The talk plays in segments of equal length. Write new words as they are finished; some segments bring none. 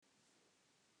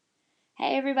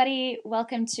Hey everybody,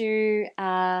 welcome to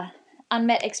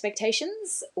Unmet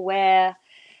Expectations, where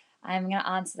I'm going to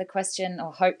answer the question,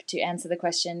 or hope to answer the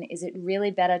question, is it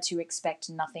really better to expect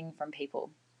nothing from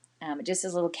people? Just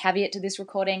as a little caveat to this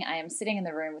recording, I am sitting in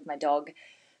the room with my dog,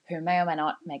 who may or may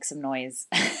not make some noise.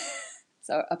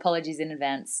 So apologies in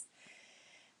advance.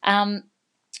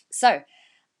 So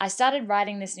I started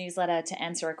writing this newsletter to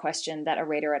answer a question that a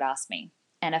reader had asked me,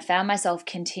 and I found myself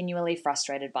continually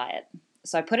frustrated by it.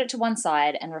 So I put it to one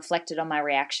side and reflected on my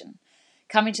reaction,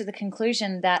 coming to the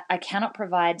conclusion that I cannot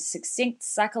provide succinct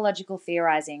psychological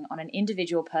theorizing on an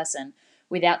individual person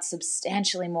without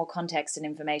substantially more context and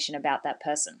information about that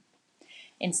person.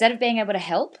 Instead of being able to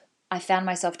help, I found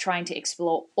myself trying to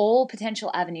explore all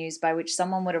potential avenues by which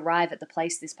someone would arrive at the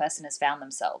place this person has found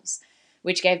themselves,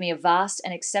 which gave me a vast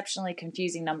and exceptionally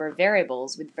confusing number of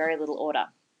variables with very little order.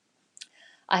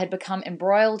 I had become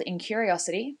embroiled in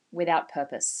curiosity without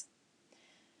purpose.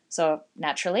 So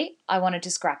naturally, I wanted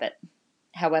to scrap it.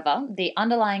 However, the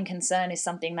underlying concern is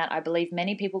something that I believe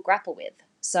many people grapple with.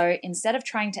 So instead of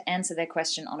trying to answer their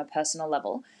question on a personal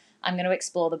level, I'm going to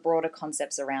explore the broader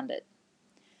concepts around it.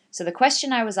 So the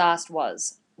question I was asked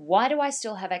was, why do I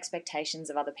still have expectations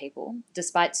of other people,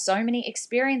 despite so many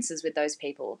experiences with those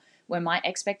people where my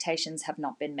expectations have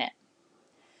not been met?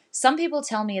 Some people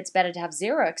tell me it's better to have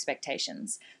zero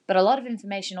expectations, but a lot of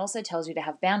information also tells you to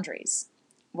have boundaries.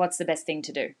 What's the best thing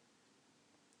to do?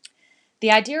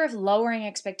 The idea of lowering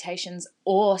expectations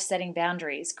or setting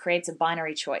boundaries creates a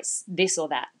binary choice, this or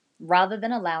that, rather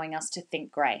than allowing us to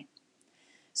think grey.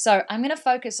 So I'm going to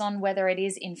focus on whether it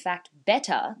is in fact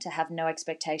better to have no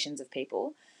expectations of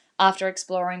people, after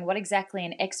exploring what exactly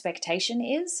an expectation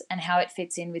is and how it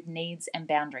fits in with needs and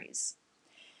boundaries.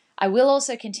 I will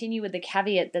also continue with the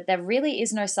caveat that there really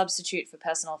is no substitute for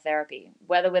personal therapy,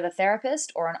 whether with a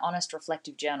therapist or an honest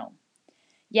reflective journal.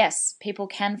 Yes, people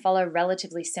can follow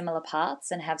relatively similar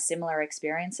paths and have similar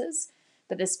experiences,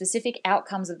 but the specific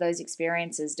outcomes of those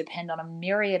experiences depend on a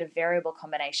myriad of variable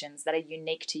combinations that are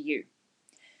unique to you.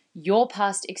 Your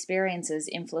past experiences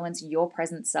influence your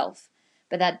present self,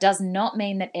 but that does not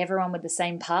mean that everyone with the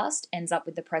same past ends up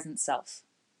with the present self.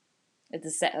 But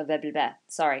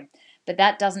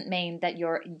that doesn't mean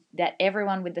that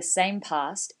everyone with the same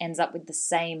past ends up with the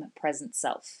same present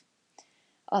self.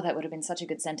 Oh, that would have been such a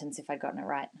good sentence if I'd gotten it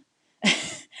right.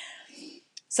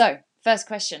 So, first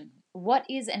question. What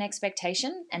is an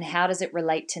expectation and how does it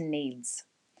relate to needs?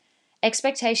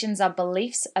 Expectations are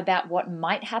beliefs about what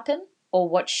might happen or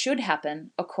what should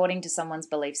happen according to someone's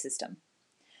belief system.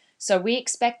 So we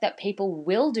expect that people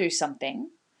will do something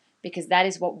because that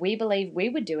is what we believe we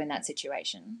would do in that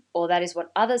situation, or that is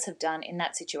what others have done in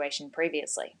that situation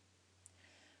previously.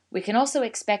 We can also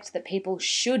expect that people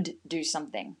should do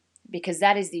something because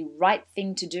that is the right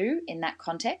thing to do in that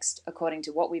context according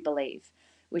to what we believe,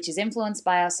 which is influenced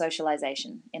by our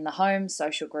socialization in the home,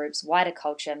 social groups, wider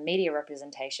culture, media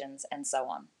representations, and so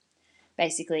on.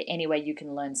 Basically, anywhere you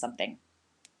can learn something.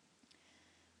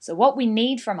 So what we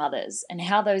need from others and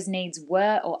how those needs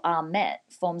were or are met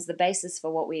forms the basis for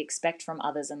what we expect from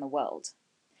others in the world.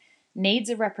 Needs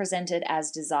are represented as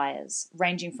desires,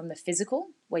 ranging from the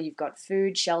physical, where you've got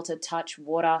food, shelter, touch,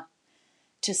 water,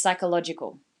 to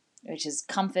psychological, which is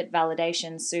comfort,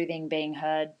 validation, soothing, being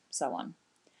heard, so on.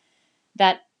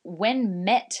 That, when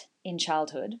met in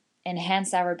childhood,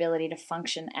 enhance our ability to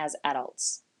function as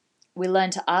adults. We learn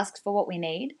to ask for what we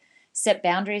need, set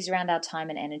boundaries around our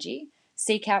time and energy,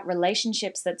 seek out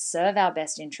relationships that serve our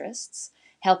best interests,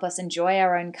 help us enjoy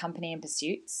our own company and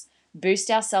pursuits, boost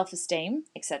our self-esteem,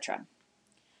 etc.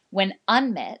 When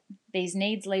unmet, these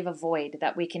needs leave a void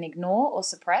that we can ignore or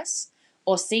suppress,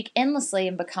 or seek endlessly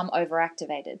and become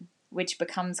overactivated, which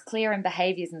becomes clear in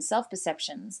behaviors and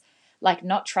self-perceptions like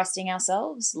not trusting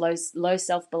ourselves, low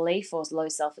self-belief or low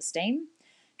self-esteem,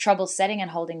 trouble setting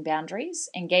and holding boundaries,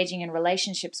 engaging in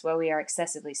relationships where we are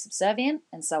excessively subservient,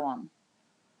 and so on.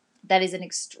 That is an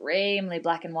extremely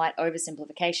black and white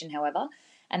oversimplification, however,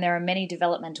 and there are many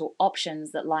developmental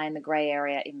options that lie in the grey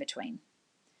area in between.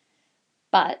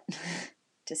 But,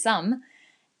 to some,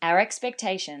 our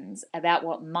expectations about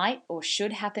what might or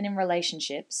should happen in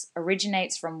relationships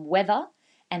originates from whether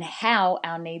and how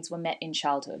our needs were met in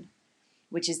childhood,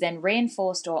 which is then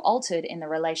reinforced or altered in the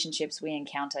relationships we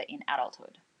encounter in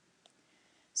adulthood.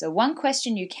 So one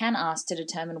question you can ask to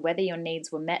determine whether your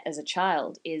needs were met as a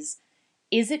child is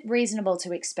it reasonable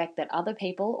to expect that other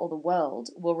people or the world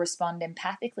will respond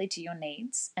empathically to your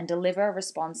needs and deliver a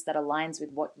response that aligns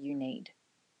with what you need?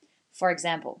 For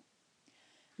example,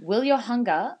 will your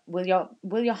hunger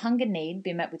need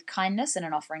be met with kindness and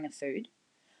an offering of food?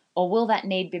 Or will that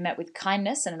need be met with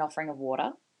kindness and an offering of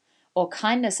water? or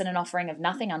kindness and an offering of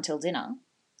nothing until dinner?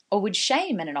 Or would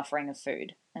shame and an offering of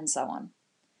food? And so on.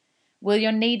 Will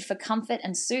your need for comfort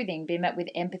and soothing be met with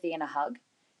empathy and a hug,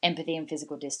 empathy and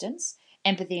physical distance,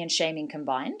 empathy and shaming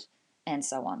combined, and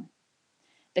so on?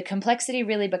 The complexity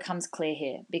really becomes clear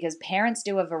here because parents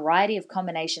do a variety of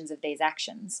combinations of these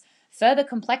actions, further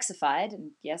complexified,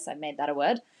 and yes, I made that a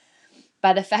word,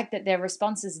 by the fact that their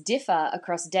responses differ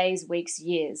across days, weeks,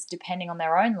 years, depending on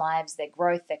their own lives, their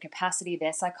growth, their capacity,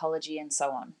 their psychology, and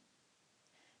so on.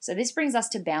 So this brings us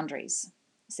to boundaries.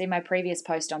 See my previous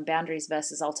post on boundaries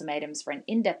versus ultimatums for an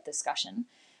in-depth discussion.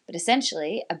 But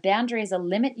essentially, a boundary is a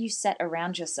limit you set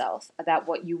around yourself about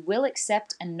what you will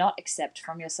accept and not accept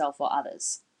from yourself or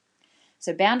others.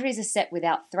 So boundaries are set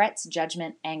without threats,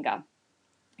 judgment, anger,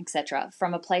 etc.,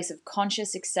 from a place of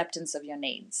conscious acceptance of your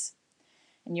needs.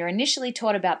 And you're initially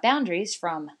taught about boundaries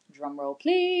from, drumroll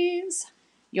please,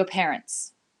 your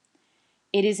parents.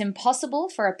 It is impossible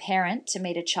for a parent to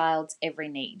meet a child's every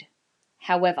need.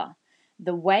 However,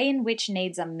 the way in which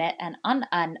needs are met and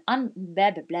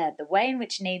the way in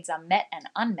which needs are met and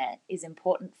unmet is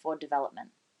important for development.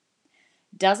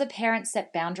 Does a parent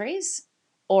set boundaries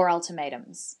or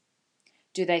ultimatums?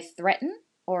 Do they threaten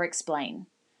or explain?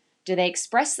 Do they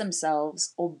express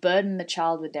themselves or burden the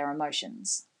child with their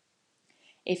emotions?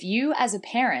 If you as a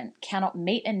parent cannot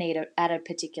meet a need at a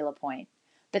particular point,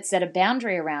 but set a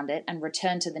boundary around it and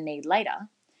return to the need later,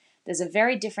 there's a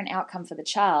very different outcome for the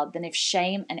child than if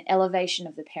shame and elevation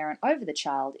of the parent over the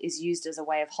child is used as a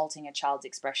way of halting a child's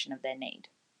expression of their need.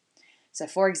 So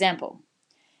for example,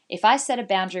 if I set a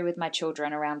boundary with my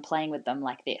children around playing with them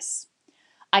like this,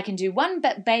 I can do one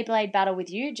Beyblade battle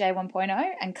with you, J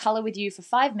 1.0, and colour with you for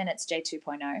 5 minutes, J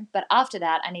 2.0, but after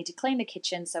that I need to clean the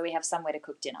kitchen so we have somewhere to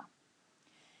cook dinner.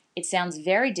 It sounds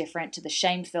very different to the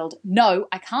shame-filled, no,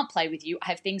 I can't play with you, I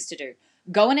have things to do.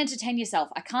 Go and entertain yourself.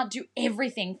 I can't do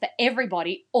everything for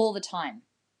everybody all the time.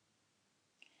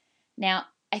 Now,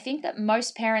 I think that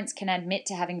most parents can admit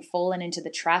to having fallen into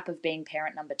the trap of being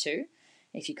parent number 2.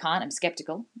 If you can't, I'm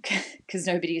skeptical, because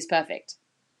nobody is perfect.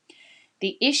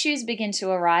 The issues begin to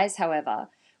arise, however,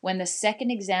 when the second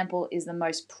example is the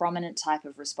most prominent type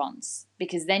of response,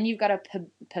 because then you've got a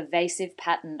pervasive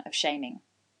pattern of shaming.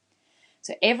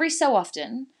 So every so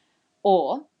often,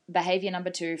 or behavior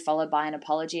number 2 followed by an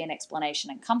apology and explanation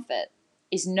and comfort,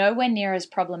 is nowhere near as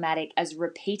problematic as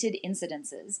repeated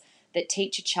incidences that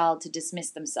teach a child to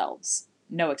dismiss themselves,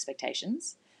 no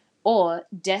expectations, or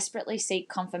desperately seek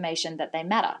confirmation that they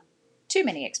matter, too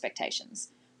many expectations,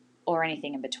 or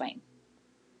anything in between.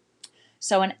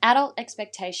 So an adult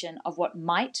expectation of what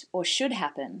might or should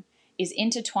happen is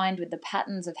intertwined with the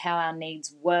patterns of how our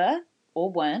needs were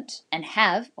or weren't and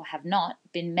have or have not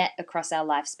been met across our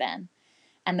lifespan,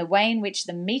 and the way in which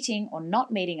the meeting or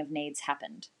not meeting of needs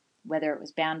happened, whether it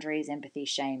was boundaries, empathy,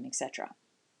 shame, etc.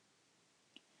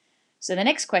 So the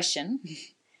next question,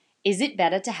 is it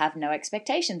better to have no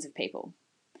expectations of people?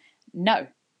 No.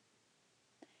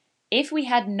 If we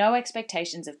had no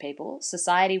expectations of people,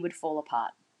 society would fall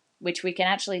apart, which we can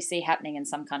actually see happening in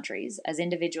some countries as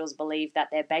individuals believe that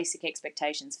their basic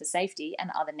expectations for safety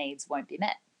and other needs won't be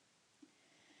met.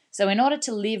 So in order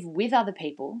to live with other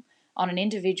people on an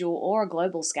individual or a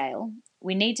global scale,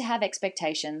 we need to have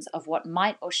expectations of what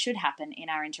might or should happen in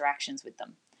our interactions with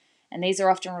them. And these are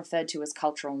often referred to as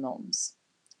cultural norms.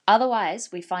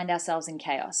 Otherwise, we find ourselves in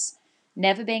chaos,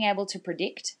 never being able to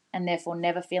predict and therefore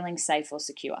never feeling safe or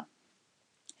secure.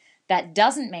 That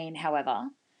doesn't mean,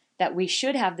 however, that we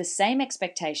should have the same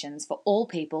expectations for all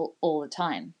people all the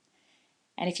time.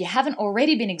 And if you haven't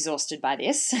already been exhausted by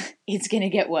this, it's going to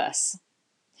get worse.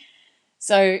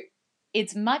 So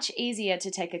it's much easier to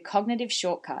take a cognitive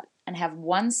shortcut and have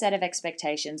one set of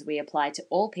expectations we apply to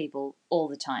all people all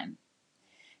the time.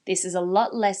 This is a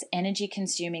lot less energy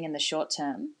consuming in the short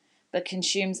term, but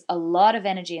consumes a lot of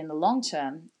energy in the long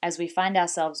term as we find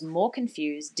ourselves more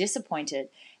confused, disappointed,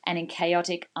 and in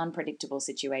chaotic, unpredictable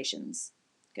situations.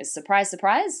 Because surprise,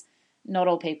 surprise, not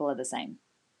all people are the same.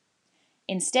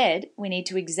 Instead, we need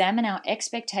to examine our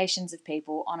expectations of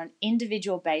people on an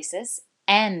individual basis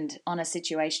and on a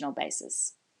situational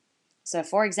basis. So,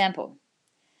 for example,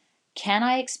 can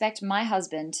I expect my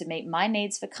husband to meet my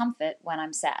needs for comfort when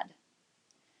I'm sad?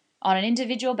 On an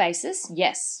individual basis,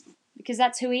 yes, because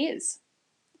that's who he is.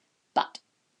 But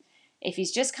if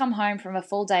he's just come home from a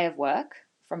full day of work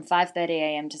from 5:30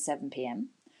 a.m. to 7 p.m.,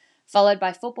 followed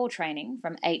by football training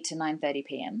from 8 to 9:30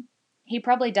 p.m., he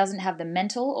probably doesn't have the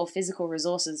mental or physical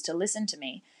resources to listen to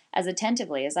me as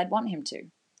attentively as I'd want him to.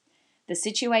 The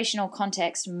situational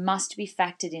context must be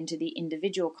factored into the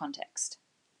individual context.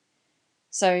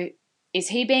 So, is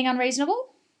he being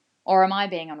unreasonable or am I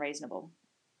being unreasonable?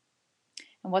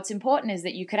 And what's important is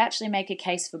that you could actually make a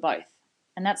case for both.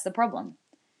 And that's the problem.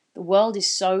 The world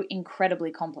is so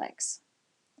incredibly complex.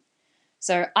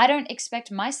 So I don't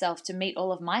expect myself to meet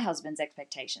all of my husband's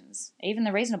expectations, even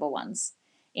the reasonable ones,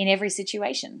 in every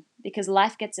situation, because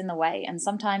life gets in the way and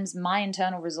sometimes my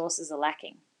internal resources are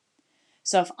lacking.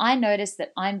 So if I notice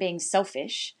that I'm being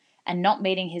selfish and not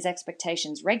meeting his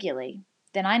expectations regularly,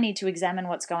 then I need to examine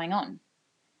what's going on.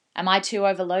 Am I too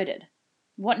overloaded?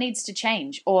 What needs to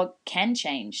change or can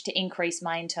change to increase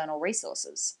my internal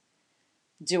resources?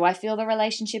 Do I feel the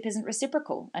relationship isn't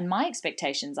reciprocal and my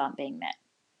expectations aren't being met?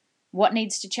 What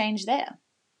needs to change there?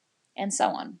 And so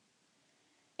on.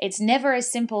 It's never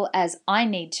as simple as I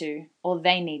need to or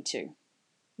they need to.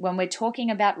 When we're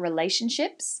talking about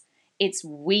relationships, it's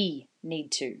we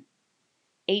need to.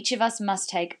 Each of us must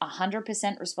take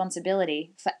 100%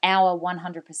 responsibility for our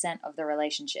 100% of the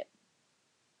relationship.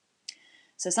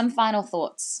 So some final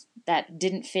thoughts that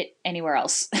didn't fit anywhere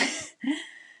else.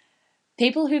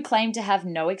 People who claim to have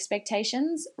no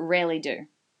expectations rarely do.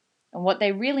 And what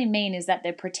they really mean is that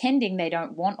they're pretending they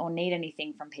don't want or need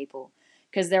anything from people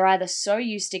because they're either so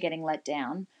used to getting let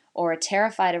down or are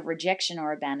terrified of rejection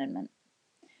or abandonment.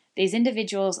 These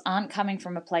individuals aren't coming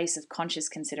from a place of conscious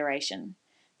consideration.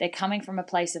 They're coming from a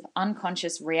place of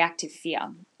unconscious reactive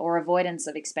fear or avoidance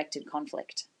of expected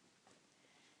conflict.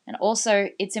 And also,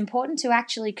 it's important to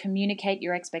actually communicate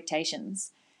your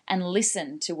expectations and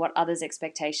listen to what others'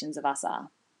 expectations of us are.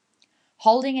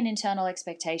 Holding an internal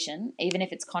expectation, even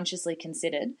if it's consciously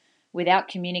considered, without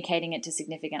communicating it to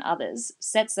significant others,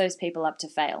 sets those people up to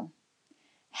fail.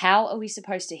 How are we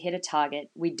supposed to hit a target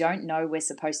we don't know we're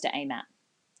supposed to aim at?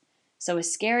 So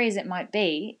as scary as it might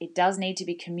be, it does need to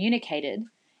be communicated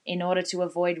in order to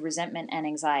avoid resentment and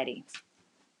anxiety.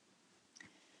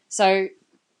 So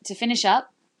to finish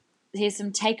up, here's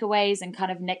some takeaways and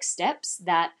kind of next steps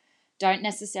that don't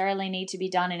necessarily need to be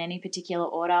done in any particular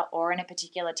order or in a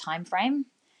particular time frame.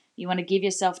 You want to give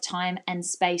yourself time and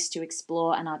space to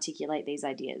explore and articulate these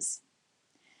ideas.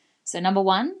 So number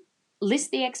 1,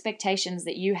 list the expectations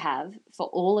that you have for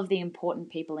all of the important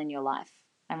people in your life.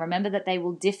 And remember that they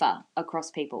will differ across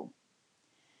people.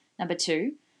 Number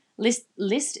 2,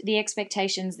 list the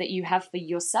expectations that you have for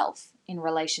yourself in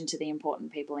relation to the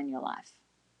important people in your life.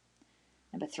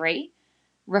 Number 3,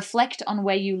 reflect on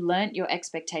where you learnt your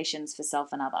expectations for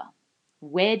self and other.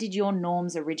 Where did your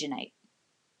norms originate?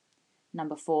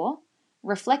 Number 4,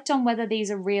 reflect on whether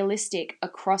these are realistic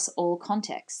across all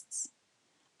contexts.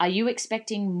 Are you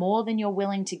expecting more than you're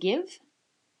willing to give?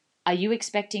 Are you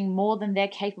expecting more than they're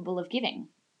capable of giving?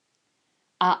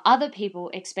 Are other people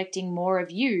expecting more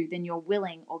of you than you're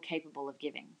willing or capable of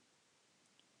giving?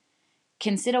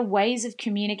 Consider ways of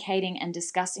communicating and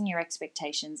discussing your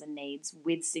expectations and needs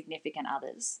with significant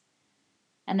others.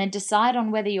 And then decide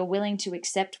on whether you're willing to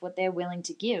accept what they're willing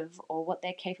to give or what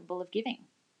they're capable of giving.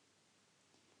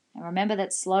 And remember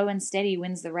that slow and steady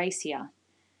wins the race here.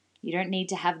 You don't need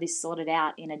to have this sorted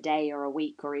out in a day or a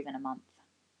week or even a month.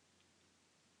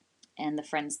 And the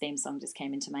Friends theme song just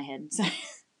came into my head, so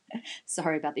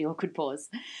sorry about the awkward pause.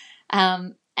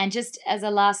 And just as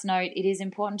a last note, it is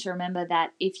important to remember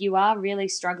that if you are really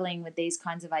struggling with these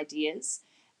kinds of ideas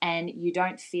and you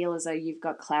don't feel as though you've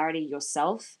got clarity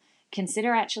yourself,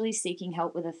 consider actually seeking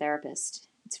help with a therapist.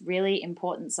 It's really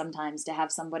important sometimes to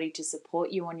have somebody to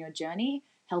support you on your journey,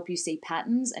 help you see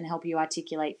patterns, and help you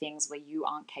articulate things where you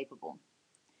aren't capable.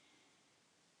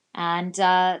 And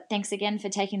thanks again for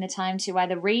taking the time to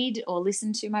either read or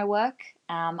listen to my work.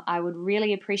 I would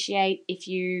really appreciate if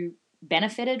you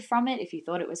benefited from it, if you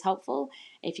thought it was helpful,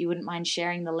 if you wouldn't mind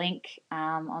sharing the link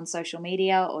on social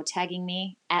media or tagging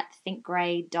me at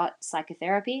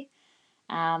thinkgrey.psychotherapy.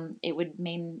 It would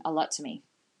mean a lot to me.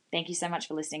 Thank you so much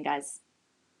for listening, guys.